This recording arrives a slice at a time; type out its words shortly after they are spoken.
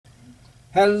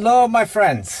Hello my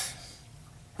friends,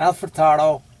 Al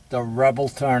Furtado, the Rebel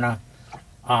Turner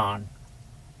on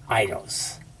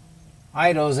Idos.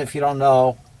 Idos, if you don't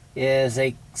know, is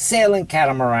a sailing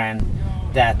catamaran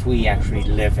that we actually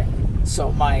live in.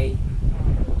 So my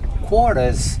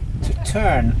quarters to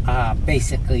turn are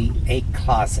basically a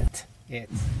closet.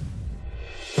 It's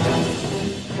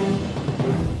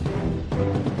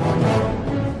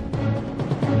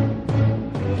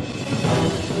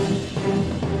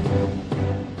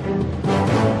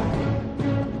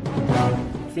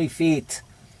 3 feet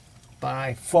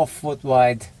by 4 foot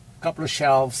wide, a couple of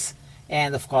shelves,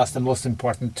 and of course the most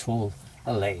important tool,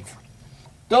 a lathe.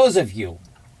 Those of you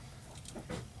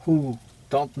who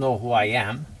don't know who I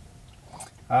am,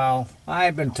 well,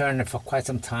 I've been turning for quite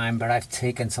some time, but I've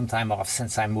taken some time off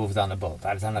since I moved on the boat.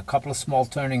 I've done a couple of small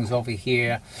turnings over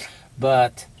here,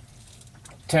 but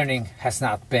turning has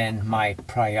not been my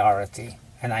priority.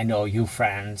 And I know you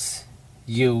friends,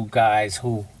 you guys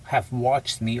who have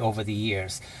watched me over the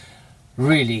years,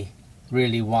 really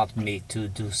want me to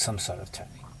do some sort of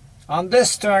turning. On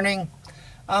this turning,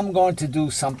 I'm going to do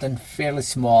something fairly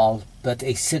small, but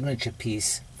a signature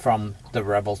piece from the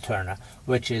Rebel Turner,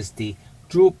 which is the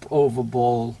droop over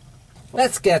bowl.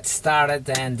 Let's get started,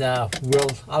 and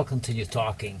I'll continue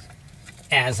talking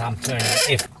as I'm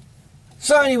turning.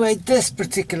 So anyway, this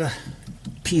particular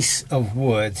piece of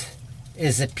wood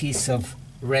is a piece of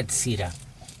red cedar.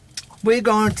 We're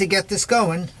going to get this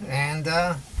going and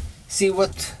see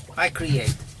what I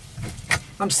create.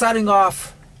 I'm starting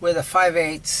off with a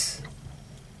 5/8.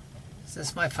 Is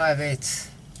this my 5/8?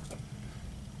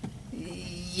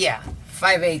 Yeah,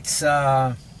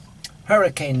 5/8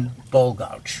 hurricane bowl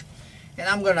gouge. And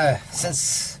I'm gonna,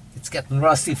 since it's getting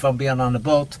rusty from being on the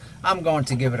boat, I'm going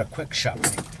to give it a quick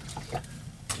sharpening.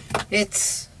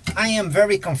 I am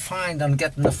very confined on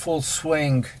getting the full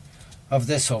swing of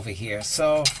this over here,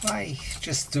 so I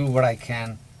just do what I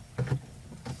can.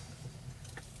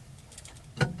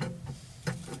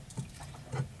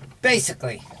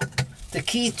 Basically, the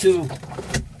key to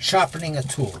sharpening a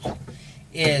tool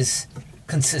is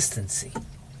consistency.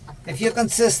 If you're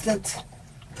consistent,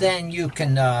 then you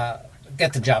can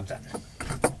get the job done.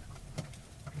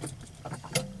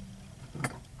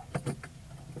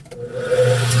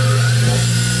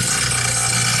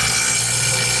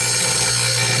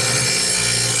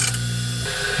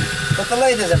 But the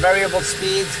lathe is a variable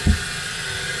speed,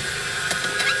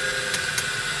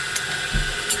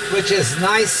 which is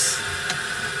nice.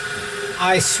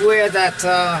 I swear that,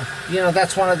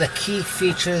 that's one of the key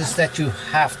features that you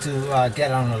have to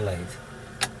get on a lathe.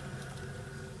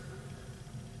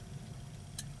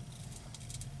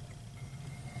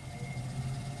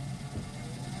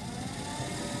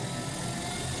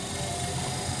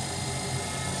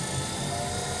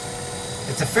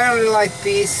 It's a fairly light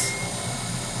piece.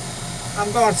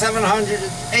 I'm going 700,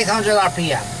 800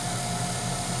 RPM.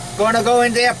 Going to go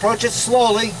in there, approach it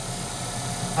slowly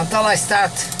until I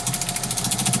start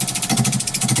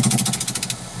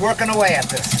working away at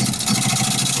this.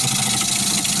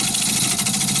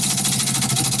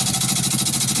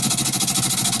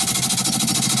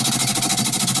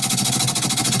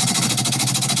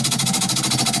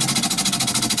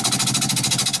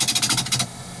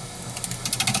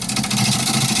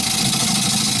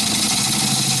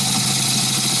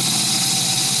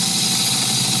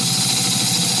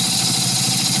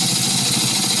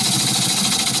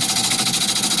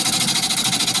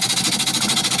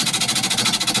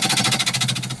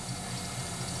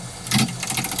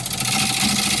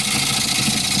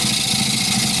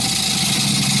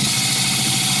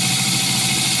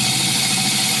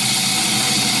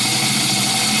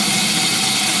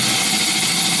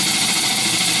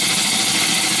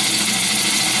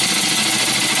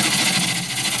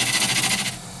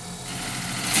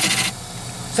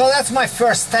 So that's my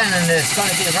first 10, and it's going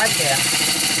to be right there.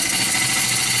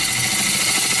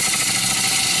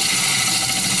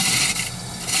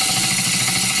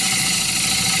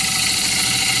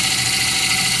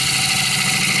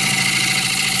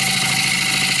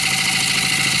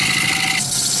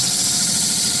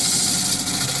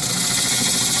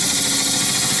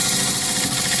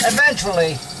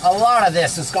 Eventually, a lot of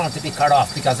this is going to be cut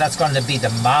off because that's going to be the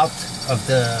mouth of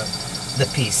the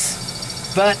piece.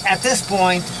 But at this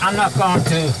point, I'm not going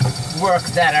to work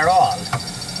that at all.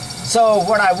 So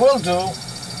what I will do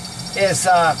is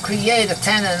create a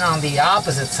tenon on the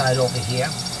opposite side over here.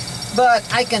 But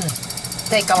I can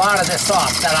take a lot of this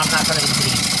off that I'm not going to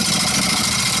need.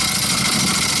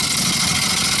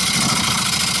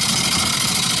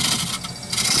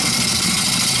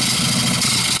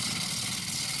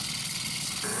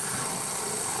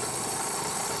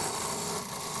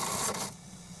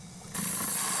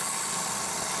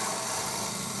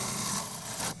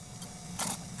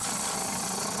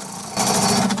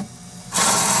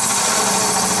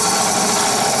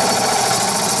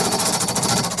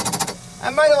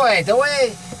 the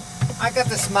way I got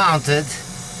this mounted,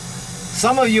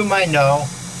 some of you might know,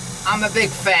 I'm a big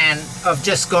fan of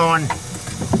just going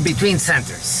between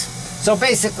centers. So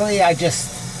basically I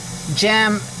just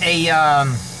jam a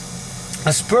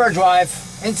spur drive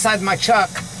inside my chuck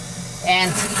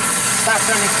and start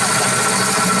turning something.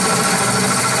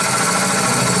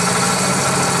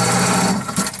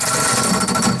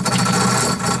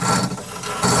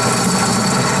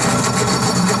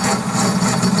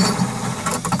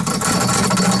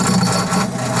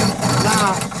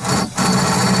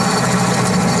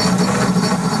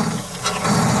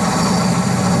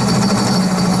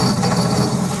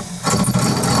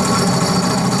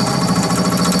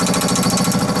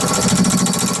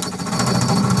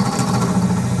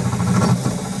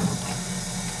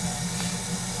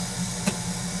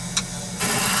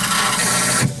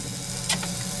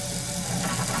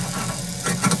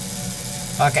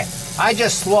 Okay, I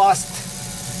just lost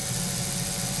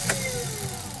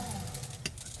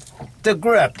the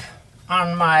grip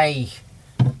on my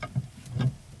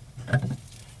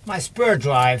spur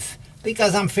drive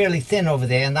because I'm fairly thin over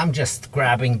there and I'm just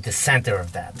grabbing the center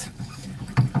of that.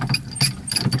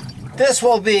 This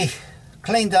will be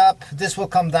cleaned up. This will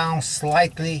come down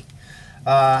slightly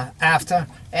after,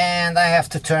 and I have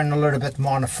to turn a little bit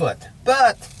more on the foot.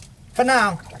 But for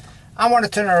now, I want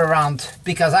to turn it around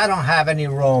because I don't have any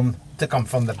room to come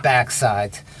from the back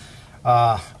side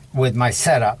with my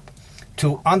setup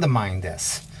to undermine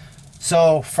this.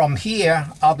 So from here,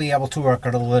 I'll be able to work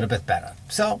it a little bit better.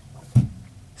 So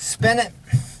spin it.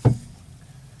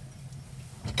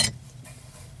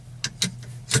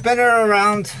 Spin it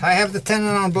around. I have the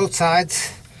tenon on both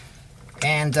sides.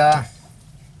 And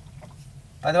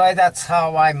by the way, that's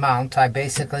how I mount. I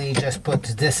basically just put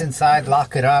this inside,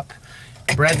 lock it up.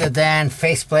 Rather than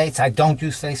face plates, I don't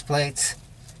use face plates,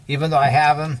 even though I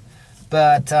have them.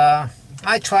 But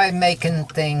I try making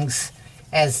things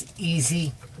as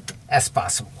easy as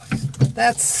possible.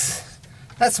 That's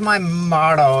my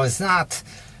motto. It's not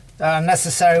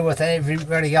necessarily what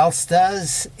everybody else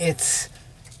does. It's,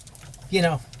 you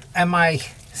know, am I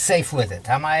safe with it?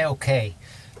 Am I okay?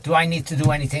 Do I need to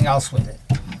do anything else with it?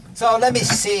 So let me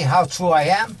see how true I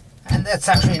am. And that's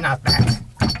actually not bad.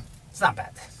 It's not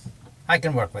bad. I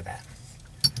can work with that.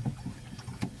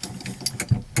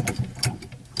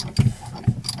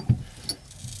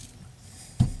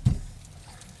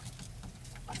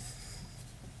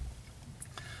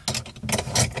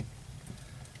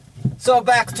 So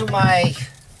back to my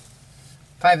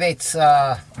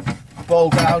 5/8 bowl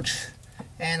gouge,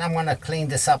 and I'm going to clean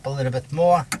this up a little bit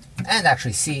more and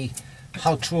actually see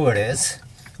how true it is.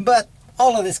 But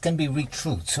all of this can be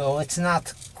retrued, so it's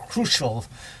not crucial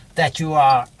that you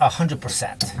are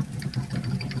 100%.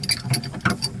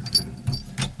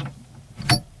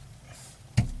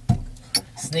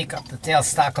 Sneak up the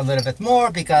tailstock a little bit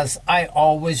more because I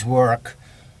always work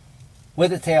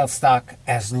with the tailstock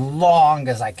as long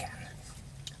as I can.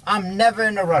 I'm never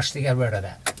in a rush to get rid of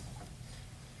that.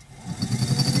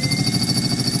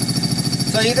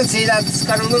 So you can see that it's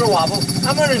got a little wobble.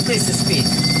 I'm going to increase the speed.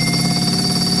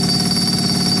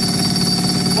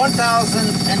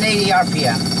 1080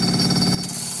 RPM.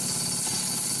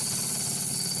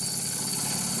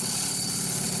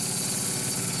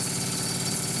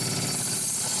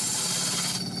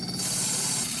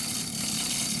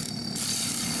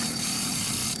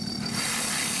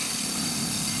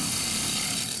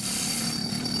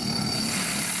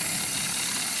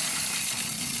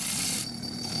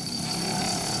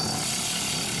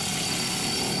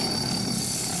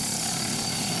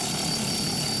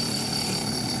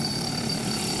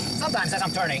 Sometimes as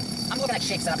I'm turning, I'm looking at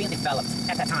shapes that are being developed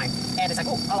at that time, and it's like,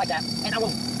 oh, I like that, and I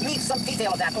will leave some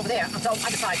detail of that over there until I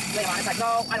decide later on. It's like,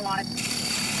 no, I don't want it.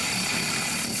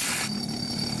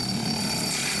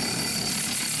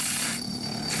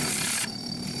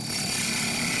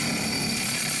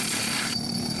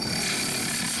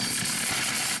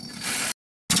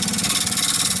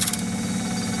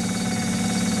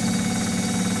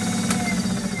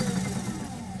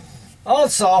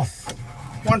 Also,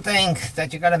 one thing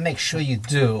that you got to make sure you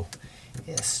do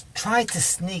is try to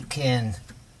sneak in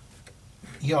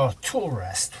your tool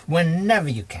rest whenever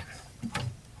you can.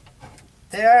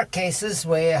 There are cases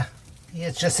where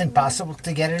it's just impossible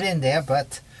to get it in there,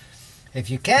 but if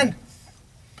you can,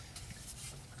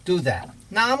 do that.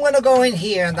 Now I'm going to go in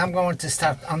here and I'm going to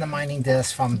start undermining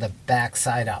this from the back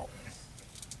side out.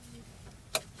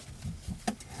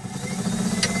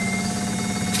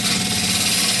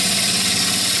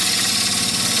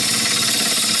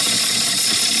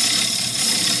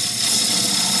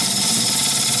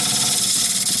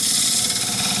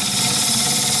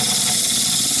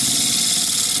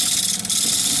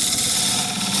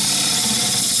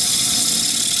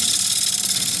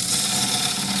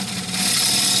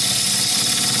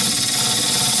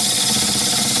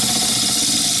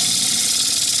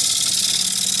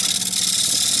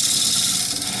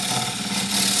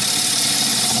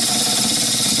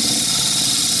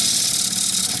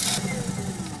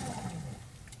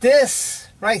 This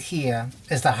right here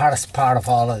is the hardest part of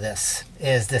all of this,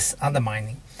 is this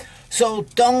undermining. So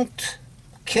don't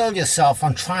kill yourself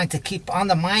on trying to keep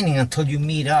undermining until you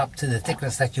meet up to the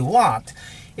thickness that you want.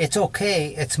 It's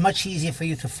okay. It's much easier for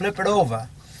you to flip it over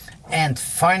and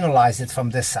finalize it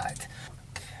from this side.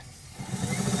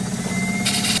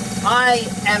 I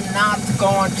am not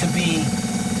going to be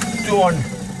doing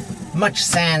much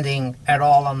sanding at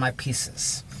all on my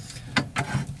pieces.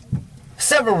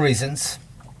 Several reasons.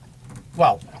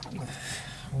 Well,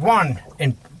 one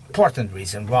important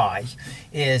reason why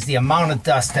is the amount of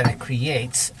dust that it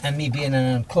creates, and me being in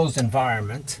an enclosed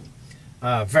environment,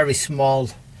 a very small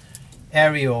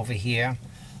area over here,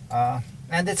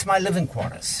 and it's my living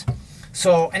quarters.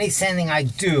 So any sanding I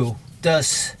do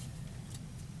does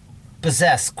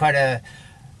possess quite a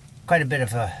bit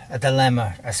of a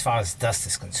dilemma as far as dust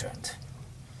is concerned.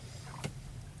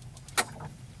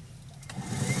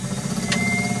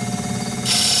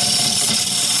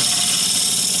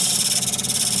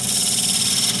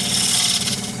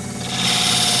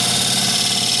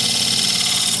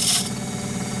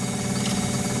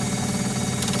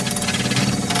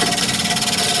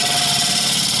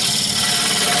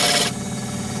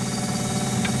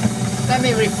 Let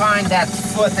me refine that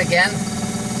foot again,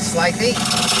 slightly.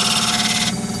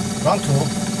 Wrong tool.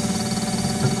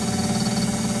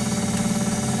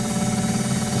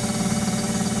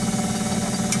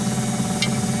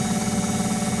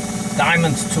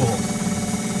 Diamond tool.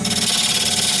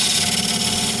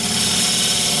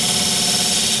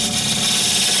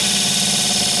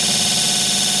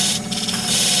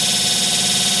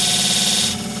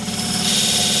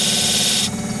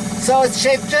 So it's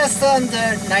shaped just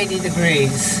under 90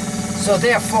 degrees. So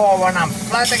therefore, when I'm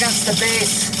flat against the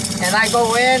base and I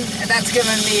go in, that's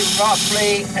giving me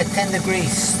roughly a 10-degree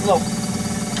slope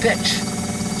pitch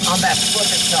on that foot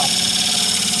itself.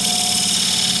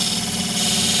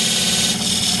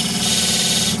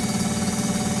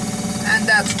 And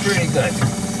that's pretty good.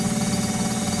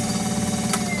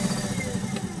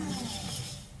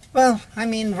 Well, I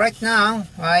mean, right now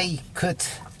I could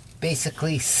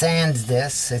basically sand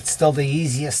this. It's still the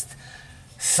easiest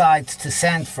side to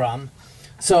sand from.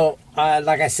 So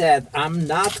like I said, I'm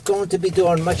not going to be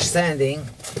doing much sanding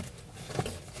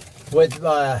with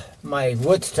my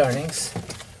wood turnings,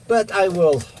 but I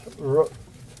will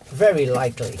very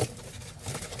likely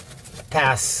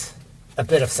pass a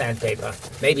bit of sandpaper,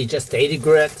 maybe just 80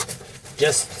 grit,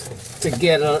 just to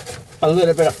get a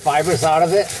little bit of fibers out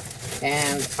of it,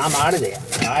 and I'm out of there.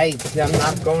 I am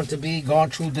not going to be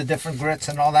going through the different grits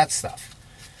and all that stuff.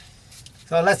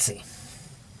 So let's see.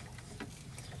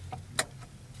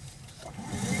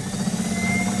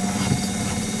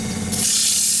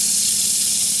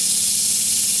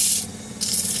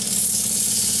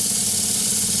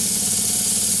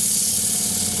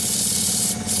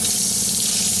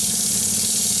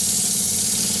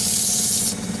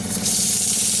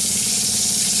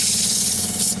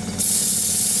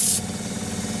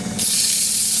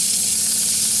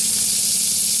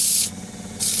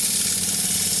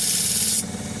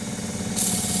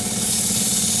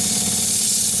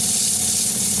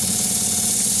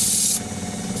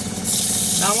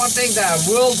 Now, one thing that I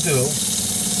will do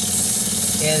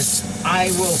is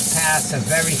I will pass a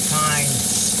very fine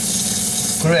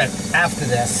grit after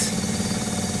this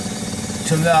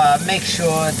to make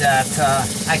sure that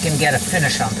I can get a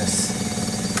finish on this.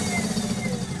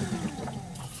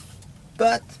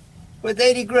 But with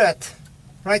 80 grit,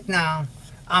 right now,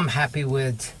 I'm happy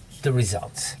with the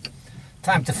results.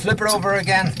 Time to flip it over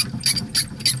again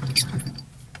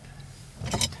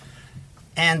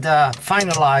and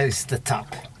finalize the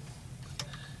top.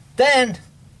 Then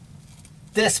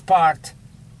this part,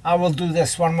 I will do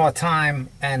this one more time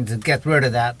and get rid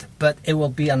of that, but it will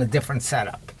be on a different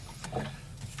setup.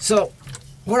 So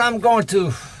what I'm going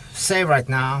to say right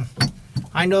now,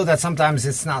 I know that sometimes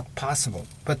it's not possible,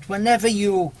 but whenever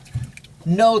you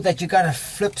know that you got to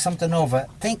flip something over,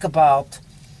 think about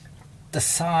the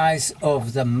size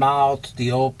of the mouth,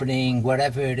 the opening,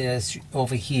 whatever it is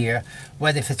over here,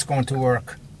 whether if it's going to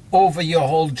work over your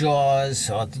whole jaws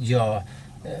or your,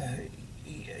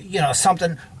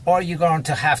 something, or you're going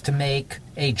to have to make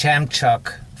a jam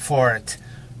chuck for it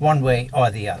one way or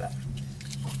the other.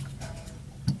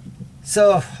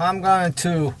 So I'm going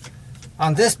to,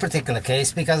 on this particular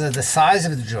case, because of the size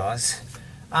of the jaws,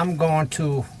 I'm going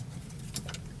to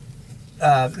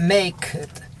make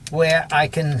it where I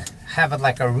can have it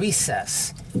like a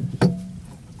recess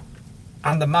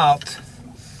on the mouth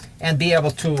and be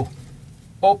able to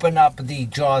open up the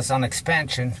jaws on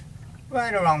expansion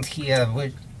right around here,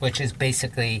 which is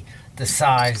basically the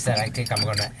size that I think I'm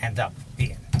going to end up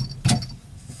being.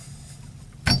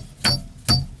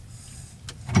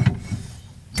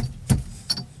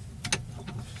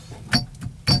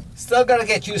 Still gotta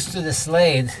get used to this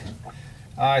lathe.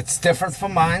 It's different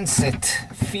from mine. It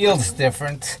feels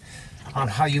different on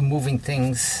how you're moving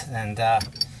things and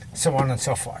so on and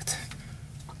so forth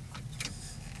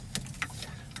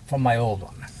from my old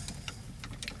one.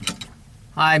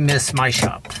 I miss my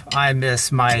shop. I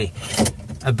miss my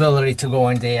ability to go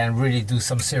in there and really do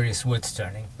some serious wood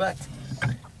turning. But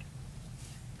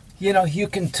you know, you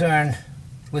can turn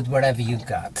with whatever you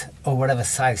got or whatever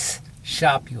size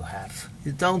shop you have.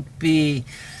 You don't be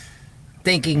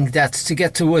thinking that to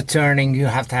get to wood turning you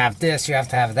have to have this, you have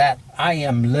to have that. I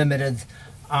am limited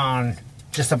on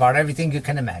just about everything you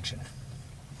can imagine.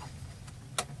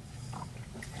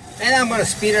 And I'm going to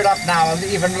speed it up now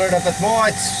even a little bit more.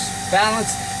 It's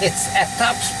balanced. It's at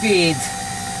top speed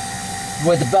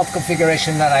with the belt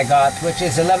configuration that I got, which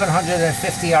is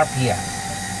 1150 RPM.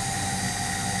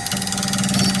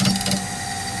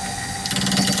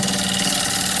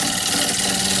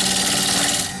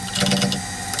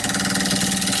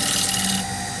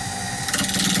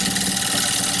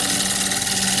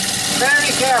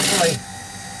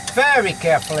 Very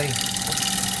carefully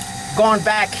going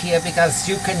back here, because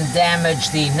you can damage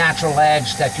the natural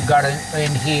edge that you got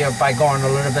in here by going a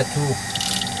little bit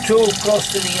too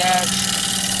close to the edge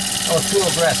or too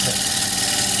aggressive.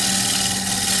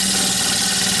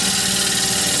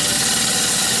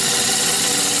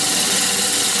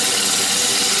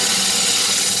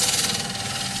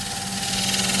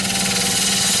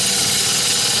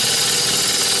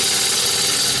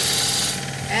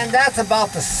 And that's about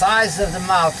the size of the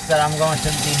mouth that I'm going to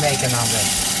be making on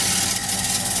this.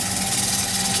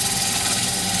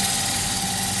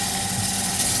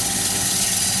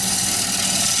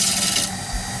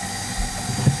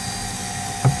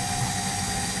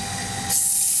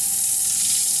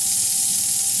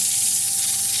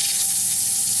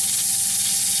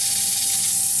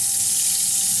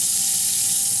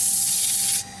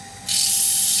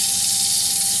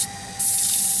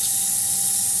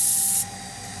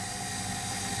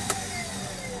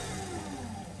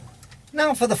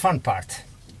 Now for the fun part.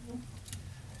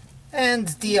 And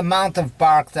the amount of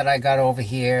bark that I got over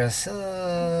here is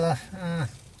I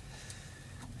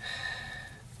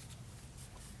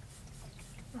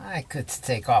could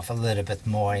take off a little bit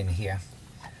more in here.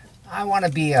 I want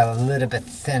to be a little bit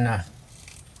thinner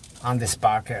on this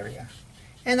bark area.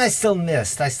 And I still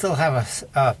missed. I still have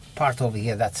a part over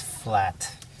here that's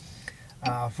flat,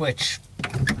 which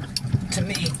to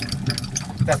me,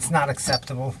 that's not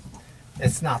acceptable.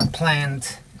 It's not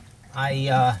planned.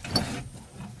 I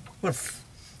would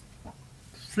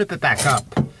flip it back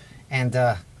up and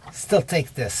still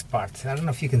take this part. I don't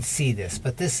know if you can see this,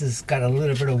 but this has got a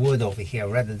little bit of wood over here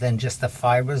rather than just the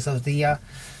fibers of the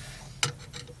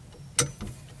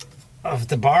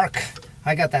bark.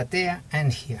 I got that there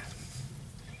and here.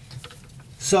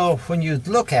 So when you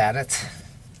look at it,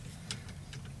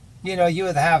 you know, you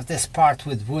would have this part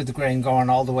with wood grain going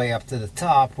all the way up to the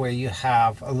top, where you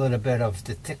have a little bit of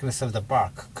the thickness of the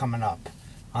bark coming up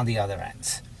on the other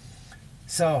ends.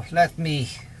 So let me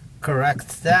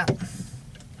correct that.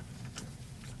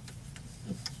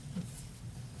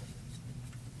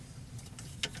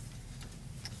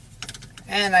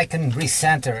 And I can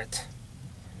recenter it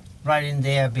right in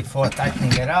there before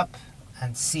tightening it up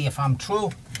and see if I'm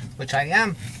true, which I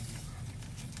am.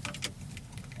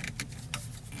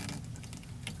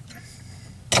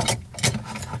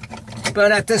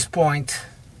 But at this point,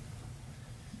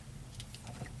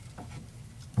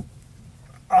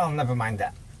 oh, never mind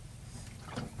that.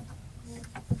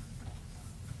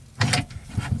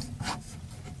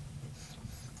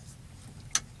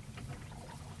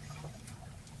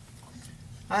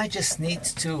 I just need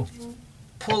to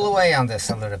pull away on this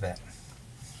a little bit.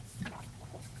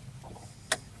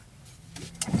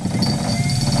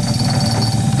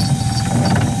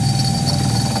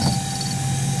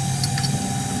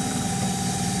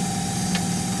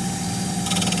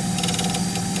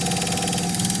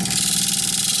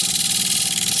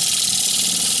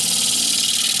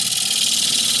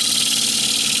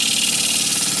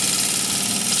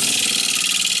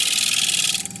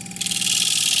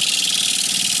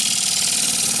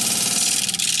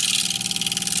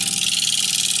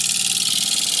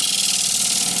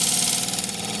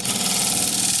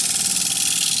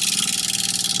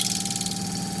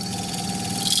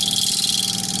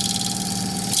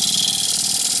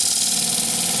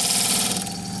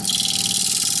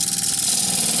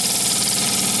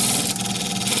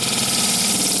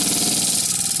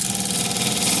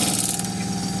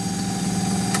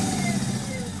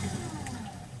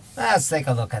 Let's take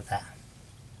a look at that.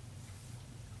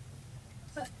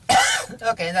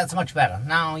 Okay, that's much better.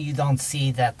 Now you don't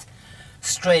see that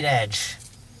straight edge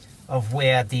of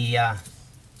where the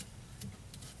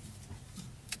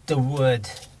wood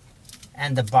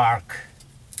and the bark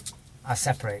are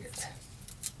separated.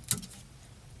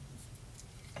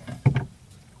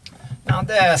 Now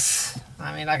this,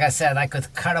 I mean, like I said, I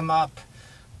could cut them up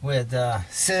with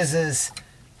scissors.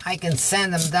 I can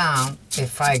sand them down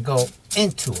if I go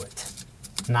into it,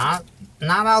 not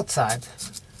outside,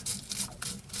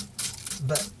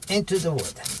 but into the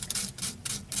wood.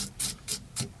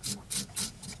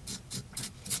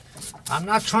 I'm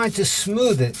not trying to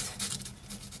smooth it.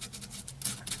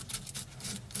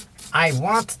 I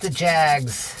want the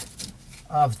jags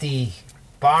of the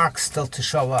bark still to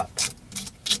show up.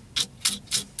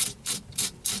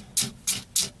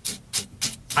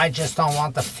 I just don't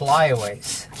want the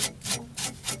flyaways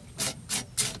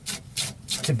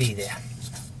to be there.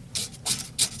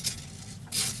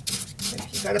 If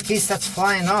you got a piece that's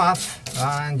flying off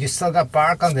and you still got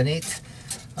bark underneath,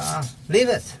 leave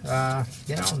it.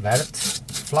 You know, let it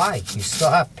fly. You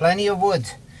still have plenty of wood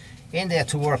in there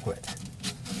to work with.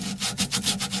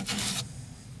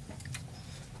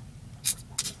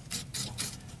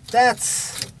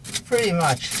 That's pretty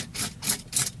much.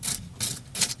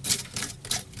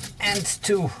 And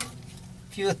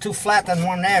if you're too flat in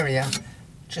one area,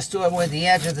 just do it with the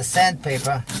edge of the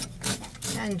sandpaper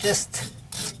and just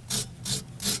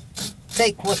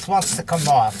take what wants to come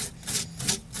off.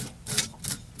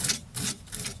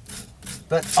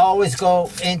 But always go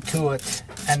into it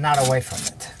and not away from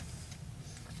it.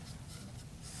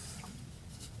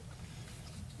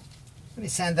 Let me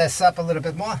sand this up a little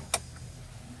bit more.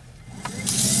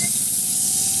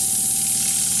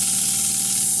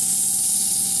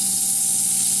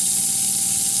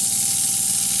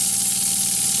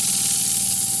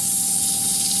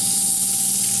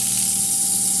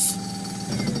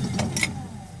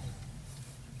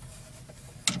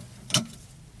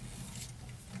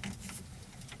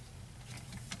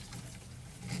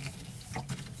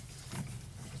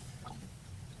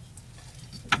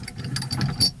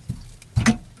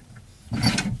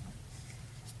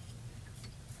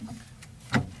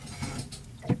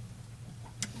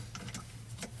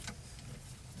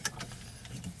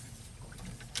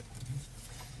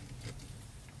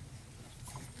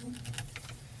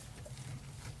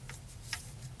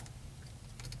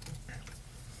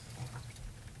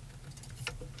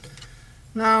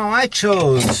 Now I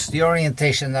chose the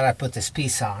orientation that I put this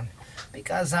piece on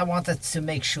because I wanted to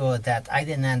make sure that I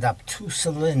didn't end up too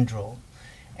cylindrical,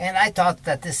 and I thought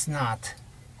that this knot,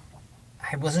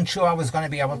 I wasn't sure I was going to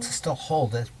be able to still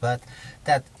hold it, but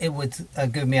that it would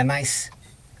give me a nice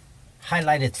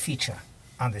highlighted feature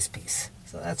on this piece.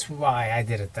 So that's why I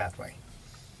did it that way.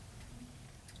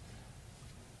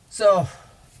 So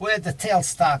with the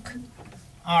tailstock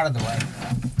out of the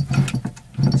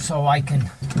way, so I can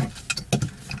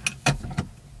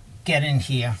get in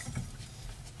here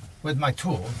with my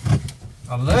tool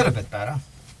a little bit better.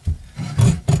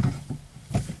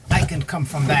 I can come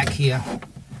from back here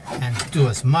and do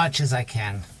as much as I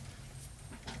can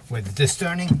with this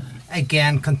turning,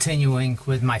 again continuing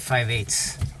with my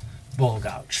 5/8 bowl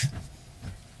gouge.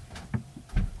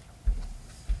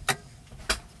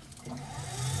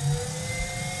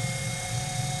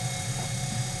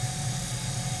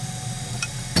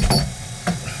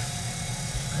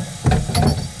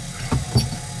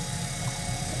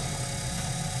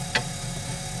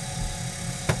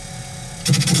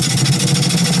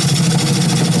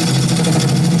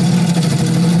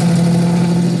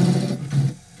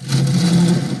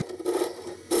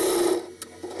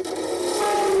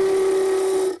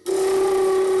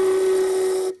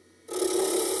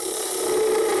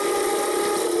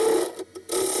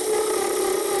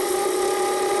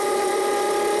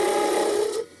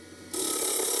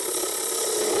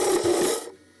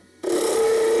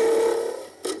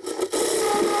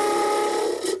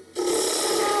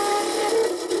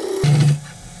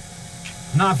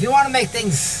 Now, if you want to make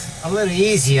things a little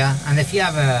easier, and if you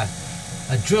have a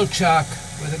drill chuck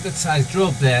with a good sized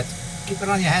drill bit, keep it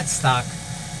on your headstock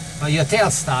or your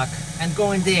tailstock and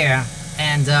go in there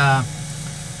and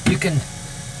you can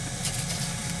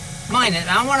mine it. And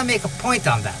I want to make a point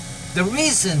on that. The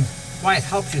reason why it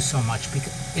helps you so much,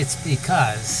 it's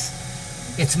because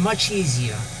it's much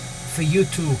easier for you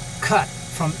to cut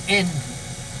from in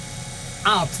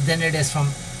out than it is from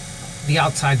the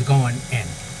outside going in.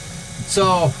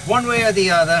 So one way or the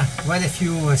other, whether if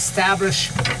you establish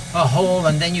a hole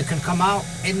and then you can come out,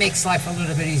 it makes life a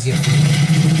little bit easier.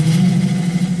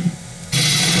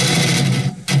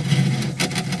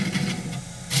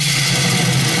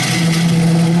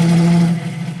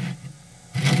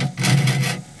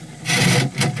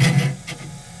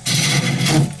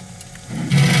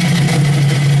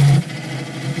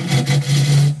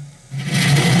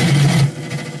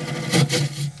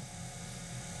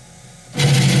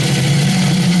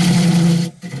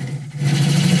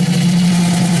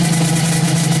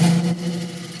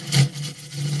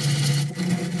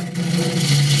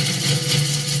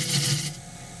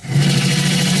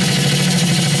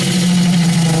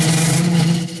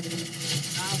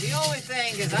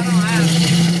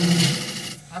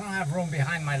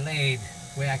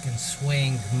 where I can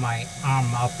swing my arm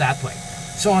out that way.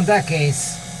 So in that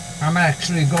case, I'm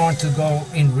actually going to go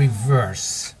in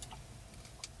reverse.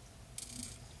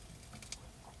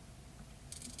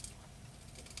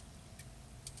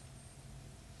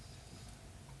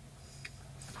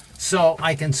 So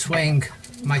I can swing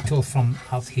my tool from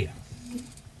out here.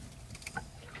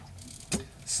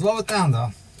 Slow it down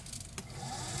though.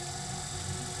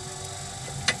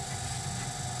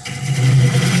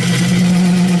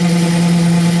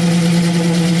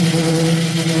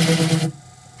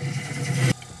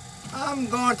 I'm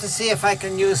going to see if I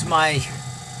can use my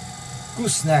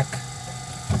gooseneck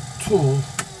tool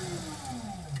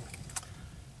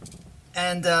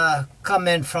and come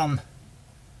in from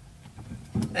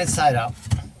inside out.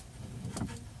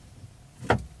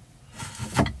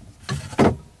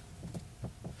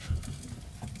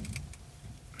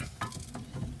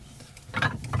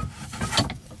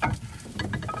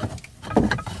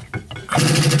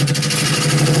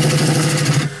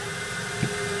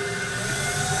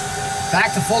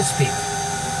 Back to full speed.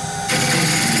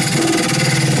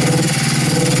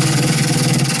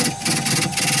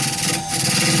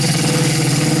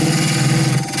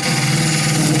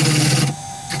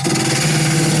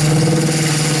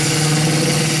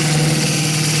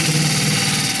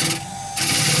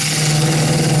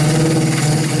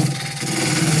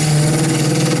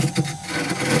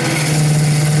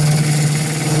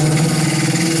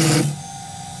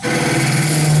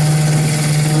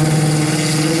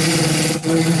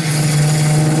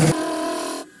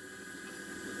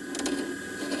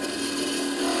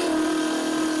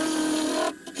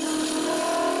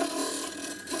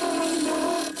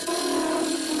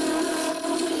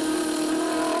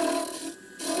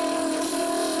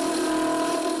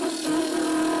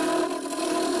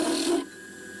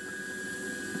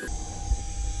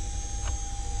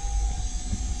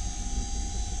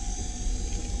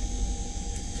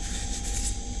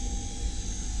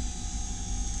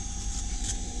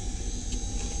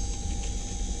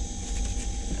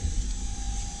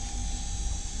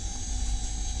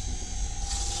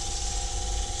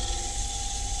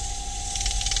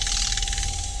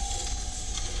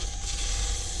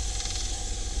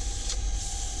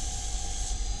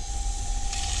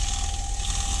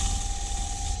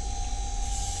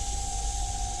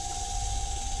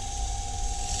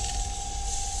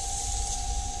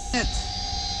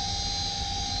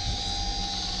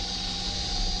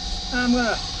 I'm going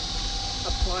to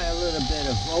apply a little bit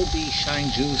of OB shine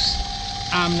juice.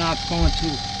 I'm not going to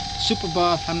super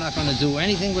buff. I'm not going to do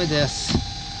anything with this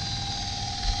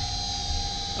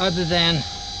other than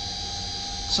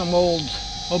some old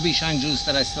OB shine juice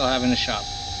that I still have in the shop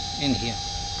in here.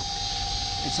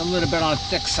 It's a little bit on the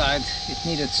thick side. It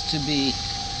needed to be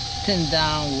thinned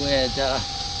down with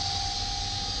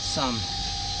some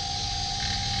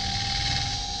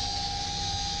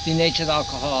denatured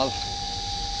alcohol,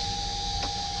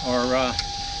 or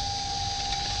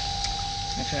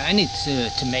actually I need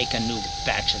to make a new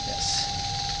batch of this.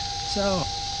 So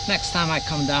next time I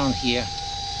come down here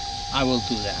I will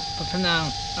do that, but for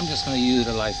now I'm just going to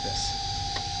utilize this.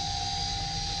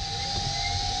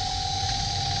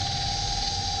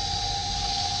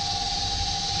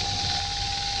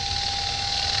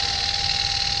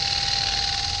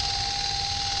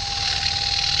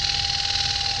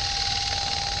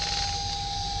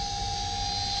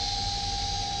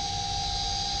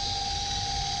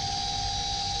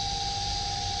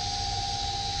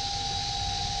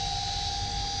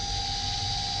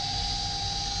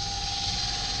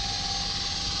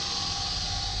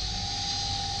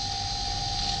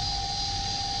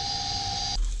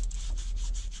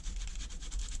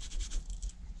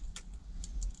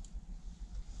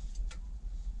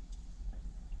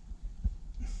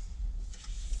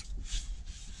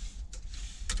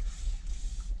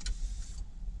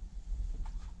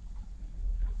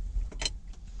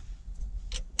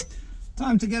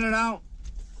 Time to get it out,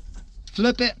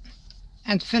 flip it,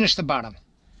 and finish the bottom.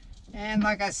 And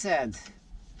like I said,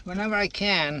 whenever I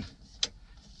can,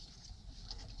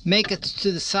 make it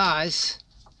to the size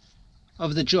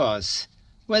of the jaws,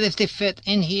 whether if they fit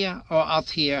in here or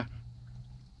out here.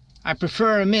 I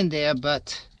prefer them in there,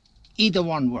 but either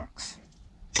one works.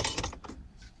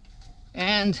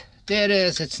 And there it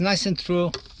is. It's nice and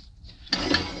true.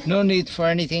 No need for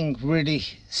anything really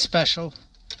special.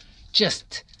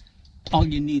 Just all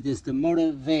you need is the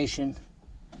motivation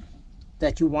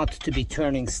that you want to be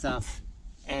turning stuff,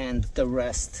 and the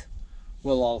rest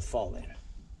will all fall in.